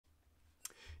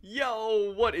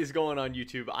Yo, what is going on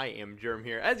YouTube? I am Germ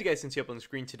here. As you guys can see up on the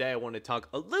screen today, I want to talk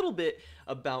a little bit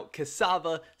about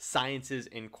Sava Sciences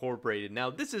Incorporated.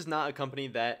 Now, this is not a company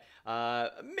that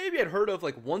maybe I'd heard of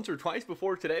like once or twice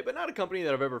before today, but not a company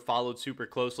that I've ever followed super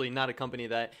closely, not a company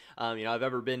that I've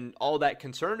ever been all that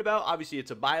concerned about. Obviously,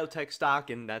 it's a biotech stock,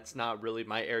 and that's not really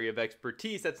my area of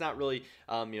expertise. That's not really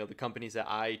the companies that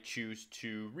I choose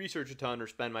to research a ton or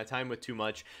spend my time with too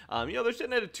much. They're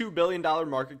sitting at a $2 billion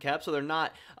market cap, so they're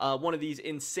not one of these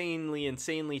insanely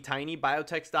tiny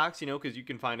biotech stocks, because you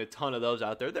can find a ton of those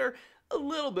out there. They're a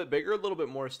little bit bigger, a little bit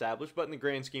more established, but in the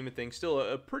grand scheme of things, still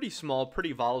a pretty small,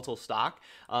 pretty volatile stock.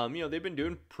 They've been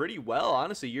doing pretty well,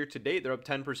 honestly. Year to date, they're up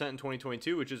 10% in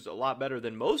 2022, which is a lot better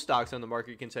than most stocks on the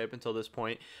market can say up until this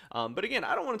point. But again,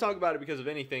 I don't want to talk about it because of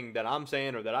anything that I'm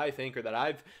saying or that I think or that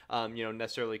I've,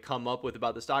 necessarily come up with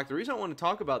about the stock. The reason I want to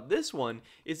talk about this one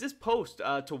is this post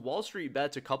to Wall Street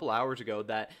Bets a couple hours ago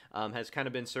that has kind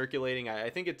of been circulating. I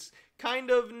think it's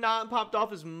kind of not popped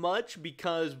off as much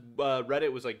because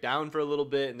Reddit was like down for a little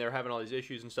bit and they're having all these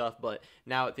issues and stuff, but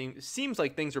now it seems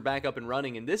like things are back up and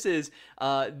running, and this is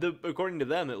according to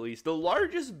them at least, the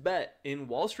largest bet in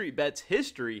Wall Street Bets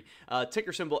history.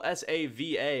 Ticker symbol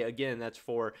SAVA. Again, that's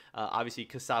for obviously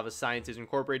Sava Sciences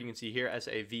Incorporated. You can see here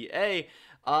SAVA.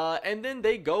 And then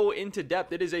they go into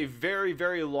depth. It is a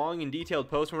very long and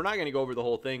detailed post, and we're not going to go over the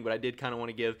whole thing, but I did kind of want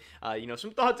to give some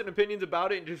thoughts and opinions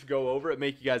about it and just go over it,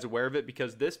 make you guys aware of it,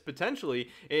 because this potentially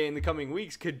in the coming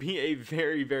weeks could be a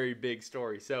very big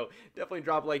story. So definitely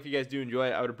drop a like if you guys do enjoy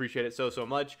it. I would appreciate it so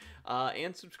much,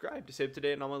 and subscribe to stay up to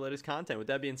date on all my latest content. With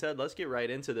that being said, let's get right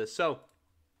into this. So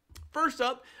first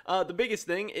up, the biggest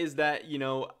thing is that,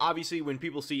 obviously when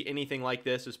people see anything like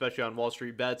this, especially on Wall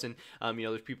Street Bets, and,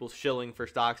 there's people shilling for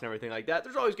stocks and everything like that,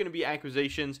 there's always going to be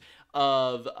accusations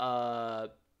of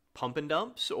pump and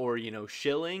dumps or,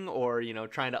 shilling or,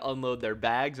 trying to unload their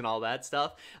bags and all that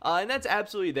stuff. And that's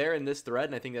absolutely there in this thread,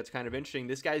 and I think that's kind of interesting.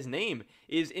 This guy's name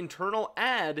is Internal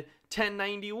Ad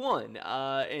 1091,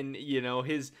 and,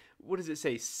 his... what does it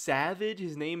say? Savage.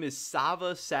 His name is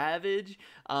Sava Savage.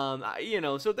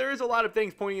 So there is a lot of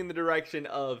things pointing in the direction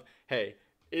of, hey,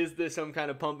 is this some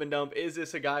kind of pump and dump? Is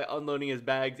this a guy unloading his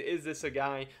bags? Is this a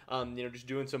guy, just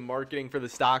doing some marketing for the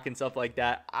stock and stuff like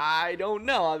that? I don't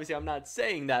know. Obviously, I'm not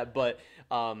saying that, but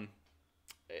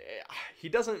he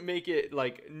doesn't make it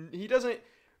like he doesn't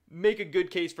make a good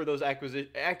case for those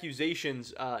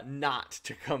accusations not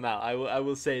to come out. I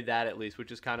will say that at least,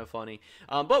 which is kind of funny.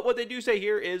 But what they do say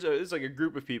here is it's like a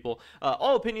group of people.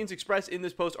 All opinions expressed in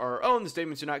this post are our own. The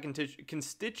statements do not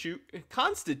constitute, I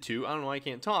don't know why I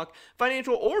can't talk,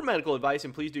 financial or medical advice,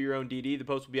 and please do your own DD. The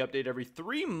post will be updated every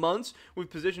 3 months with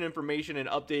position information and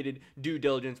updated due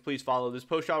diligence. Please follow. This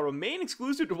post shall remain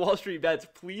exclusive to Wall Street Bets.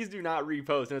 Please do not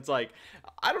repost. And it's like,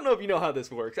 I don't know if you know how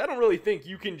this works. I don't really think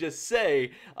you can just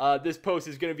say, this post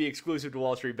is going to be exclusive to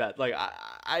Wall Street Bet. Like,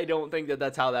 I don't think that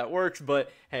that's how that works,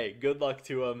 but hey, good luck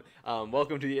to them.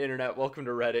 Welcome to the internet. Welcome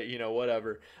to Reddit,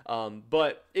 whatever.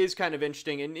 But it's kind of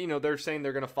interesting. And, they're saying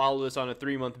they're going to follow this on a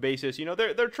 3-month basis.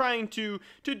 They're trying to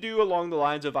do along the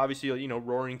lines of obviously,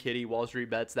 Roaring Kitty, Wall Street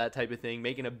Bets, that type of thing,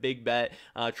 making a big bet,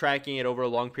 tracking it over a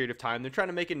long period of time. They're trying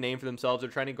to make a name for themselves.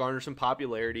 They're trying to garner some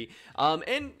popularity. And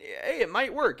hey, it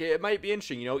might work. It might be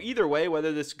interesting. Either way,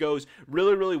 whether this goes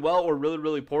really well or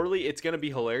really poorly, it's going to be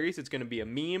hilarious. It's going to be a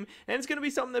meme, and it's going to be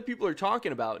something that people are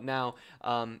talking about. Now,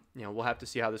 we'll have to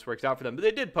see how this works out for them. But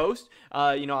they did post,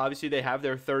 obviously they have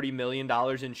their $30 million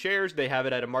in shares. They have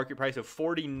it at a market price of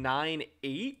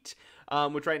 $49.8.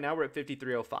 Which right now we're at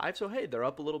 53.05. So, hey, they're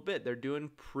up a little bit. They're doing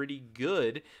pretty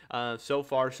good. So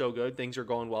far, so good. Things are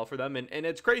going well for them. And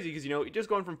it's crazy because, just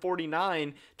going from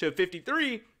 49 to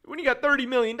 53, when you got $30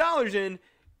 million in,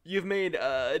 you've made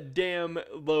a damn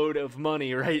load of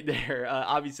money right there.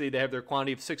 Obviously, they have their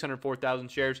quantity of 604,000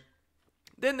 shares.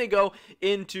 Then they go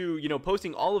into,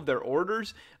 posting all of their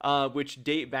orders, which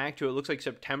date back to, it looks like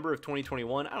September of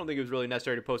 2021. I don't think it was really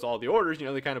necessary to post all the orders.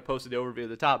 They kind of posted the overview at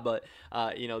the top, but,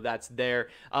 that's there.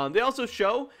 They also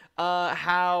show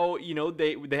how,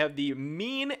 they have the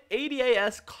mean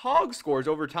ADAS COG scores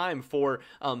over time for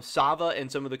Sava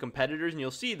and some of the competitors. And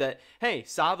you'll see that, hey,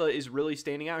 Sava is really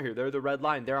standing out here. They're the red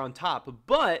line. They're on top.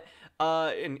 But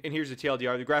and here's the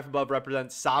TLDR. The graph above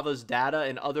represents Sava's data,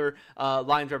 and other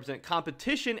lines represent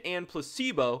competition and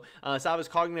placebo. Sava's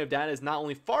cognitive data is not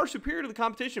only far superior to the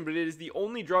competition, but it is the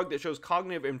only drug that shows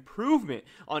cognitive improvement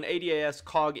on ADAS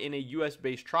COG in a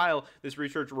U.S.-based trial. This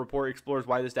research report explores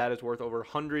why this data is worth over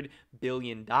 $100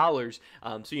 billion. So,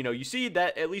 you see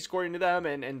that, at least according to them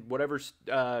and whatever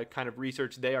kind of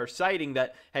research they are citing,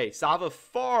 that, hey, Sava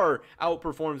far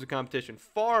outperforms the competition,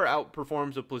 far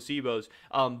outperforms the placebos,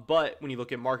 but But when you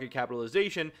look at market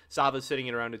capitalization, Sava's sitting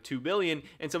at around a 2 billion,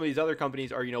 and some of these other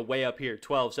companies are, way up here,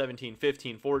 12, 17,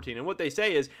 15, 14. And what they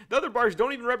say is the other bars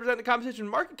don't even represent the competition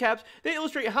market caps. They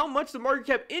illustrate how much the market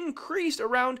cap increased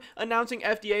around announcing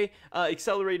FDA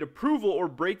accelerated approval or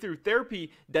breakthrough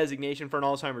therapy designation for an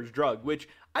Alzheimer's drug, which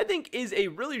I think is a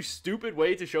really stupid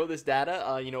way to show this data.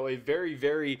 A very,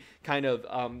 very kind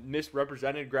of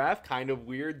misrepresented graph, kind of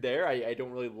weird there. I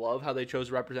don't really love how they chose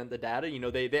to represent the data.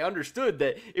 They understood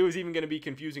that it was even going to be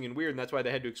confusing and weird, and that's why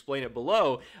they had to explain it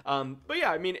below. But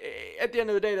yeah, I mean, at the end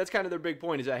of the day, that's kind of their big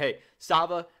point, is that, hey,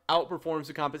 Sava outperforms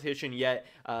the competition, yet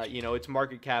its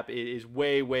market cap is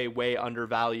way, way, way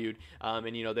undervalued. And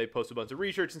they post a bunch of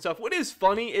research and stuff. What is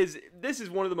funny is this is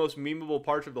one of the most memeable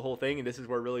parts of the whole thing, and this is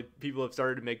where really people have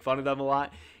started to make fun of them a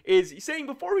lot, is saying,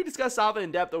 before we discuss Sava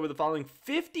in depth over the following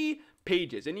 50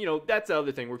 pages, and that's the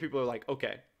other thing where people are like,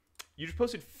 okay, you just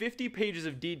posted 50 pages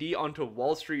of DD onto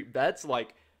Wall Street Bets,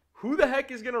 like, who the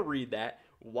heck is gonna read that?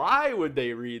 Why would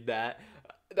they read that?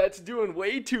 That's doing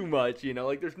way too much,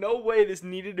 like, there's no way this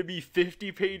needed to be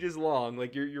 50 pages long.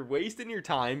 Like, you're wasting your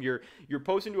time. You're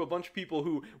posting to a bunch of people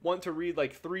who want to read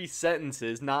like 3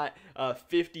 sentences, not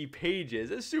 50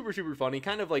 pages. It's super, super funny,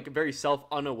 kind of like very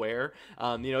self-unaware.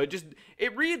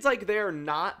 It reads like they are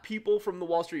not people from the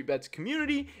Wall Street Bets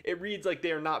community. It reads like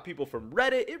they are not people from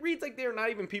Reddit. It reads like they are not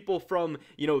even people from,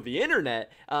 the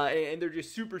internet. And they're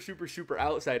just super, super, super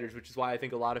outsiders, which is why I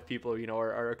think a lot of people,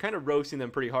 are kind of roasting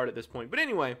them pretty hard at this point. But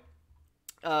anyway,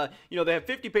 they have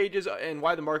 50 pages and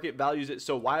why the market values it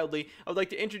so wildly. I would like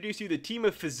to introduce you to the team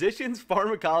of physicians,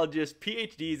 pharmacologists,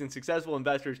 PhDs, and successful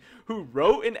investors who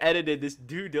wrote and edited this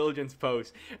due diligence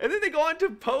post. And then they go on to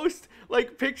post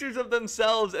like pictures of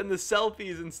themselves and the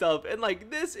selfies and stuff. And like,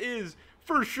 this is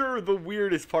for sure the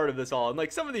weirdest part of this all. And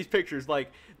like, some of these pictures,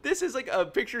 like, this is like a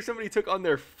picture somebody took on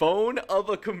their phone of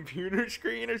a computer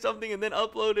screen or something and then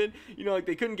uploaded. Like,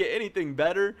 they couldn't get anything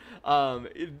better.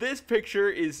 This picture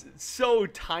is so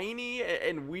tiny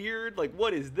and weird. Like,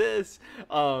 what is this?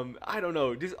 I don't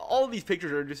know. Just all of these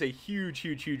pictures are just a huge,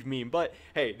 huge, huge meme. But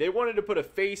hey, they wanted to put a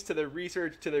face to their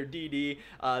research, to their DD.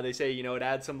 They say, it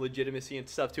adds some legitimacy and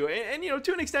stuff to it. And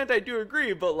to an extent, I do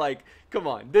agree. But like, come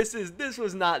on, this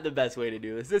was not the best way to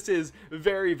do this. This is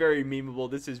very, very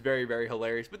memeable. This is very, very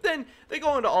hilarious. But then they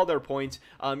go into all their points,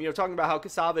 talking about how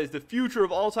Sava is the future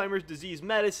of Alzheimer's disease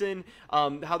medicine,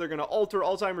 how they're going to alter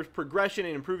Alzheimer's progression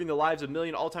and improving the lives of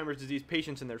million Alzheimer's disease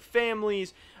patients and their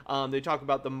families. They talk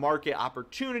about the market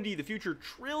opportunity, the future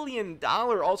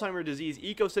trillion-dollar Alzheimer's disease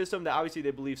ecosystem that obviously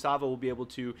they believe Sava will be able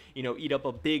to, eat up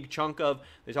a big chunk of.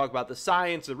 They talk about the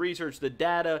science, the research, the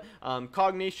data,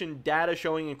 cognition data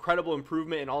showing incredible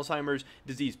improvement in Alzheimer's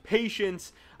disease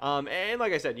patients. And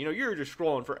like I said, you're just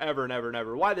scrolling forever and ever and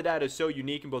ever. Why the data is so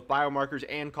unique in both biomarkers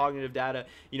and cognitive data.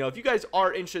 If you guys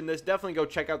are interested in this, definitely go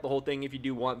check out the whole thing if you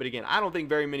do want. But again, I don't think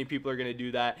very many people are going to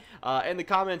do that. And the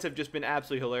comments have just been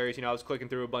absolutely hilarious. I was clicking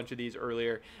through a bunch of these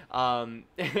earlier. And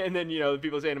then,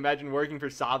 people saying, imagine working for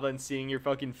Sava and seeing your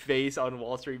fucking face on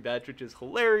Wall Street Bets, which is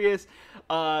hilarious.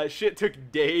 Shit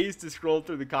took days to scroll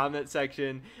through the comment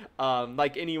section.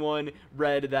 Like, anyone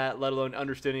read that, let alone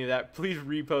understood any of that, please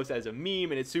repost as a meme,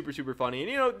 and it's super, super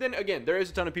funny. And then again, there is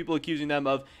a ton of people accusing them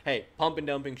of, hey, pump and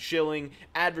dumping, shilling,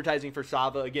 advertising for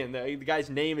Sava. Again, the guy's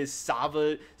name is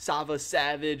Sava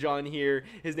Savage on here.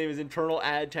 His name is Internal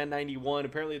Ad 1091.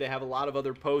 Apparently they have a lot of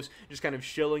other posts just kind of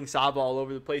shilling Sava all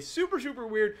over the place. Super, super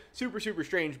weird, super, super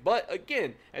strange. But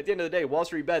again, at the end of the day, Wall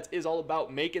Street Bets is all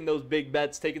about making those big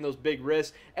bets, taking those big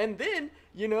risks, and then,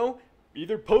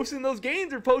 either posting those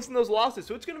gains or posting those losses.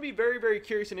 So it's going to be very, very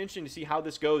curious and interesting to see how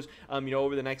this goes,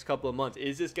 over the next couple of months.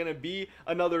 Is this going to be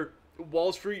another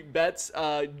Wall Street Bets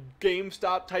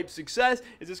GameStop type success?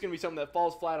 Is this going to be something that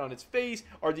falls flat on its face?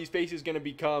 Are these faces going to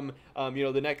become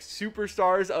the next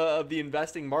superstars of the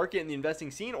investing market and the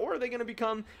investing scene, or are they going to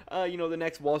become the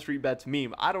next Wall Street Bets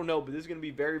meme? I don't know, but this is going to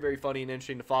be very, very funny and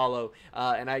interesting to follow.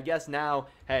 And I guess now,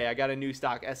 hey, I got a new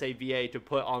stock, SAVA, to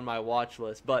put on my watch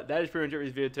list. But that is pretty much it for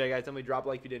this video today, guys. Tell me, drop a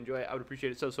like if you did enjoy it. I would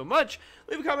appreciate it so, so much.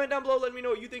 Leave a comment down below. Let me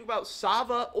know what you think about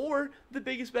Sava or the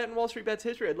biggest bet in Wall Street Bets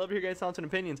history. I'd love to hear your guys' thoughts and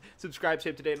opinions. Subscribe, stay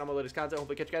up to date on all my latest content.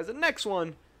 Hopefully catch you guys in the next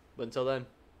one. But until then,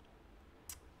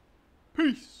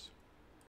 peace.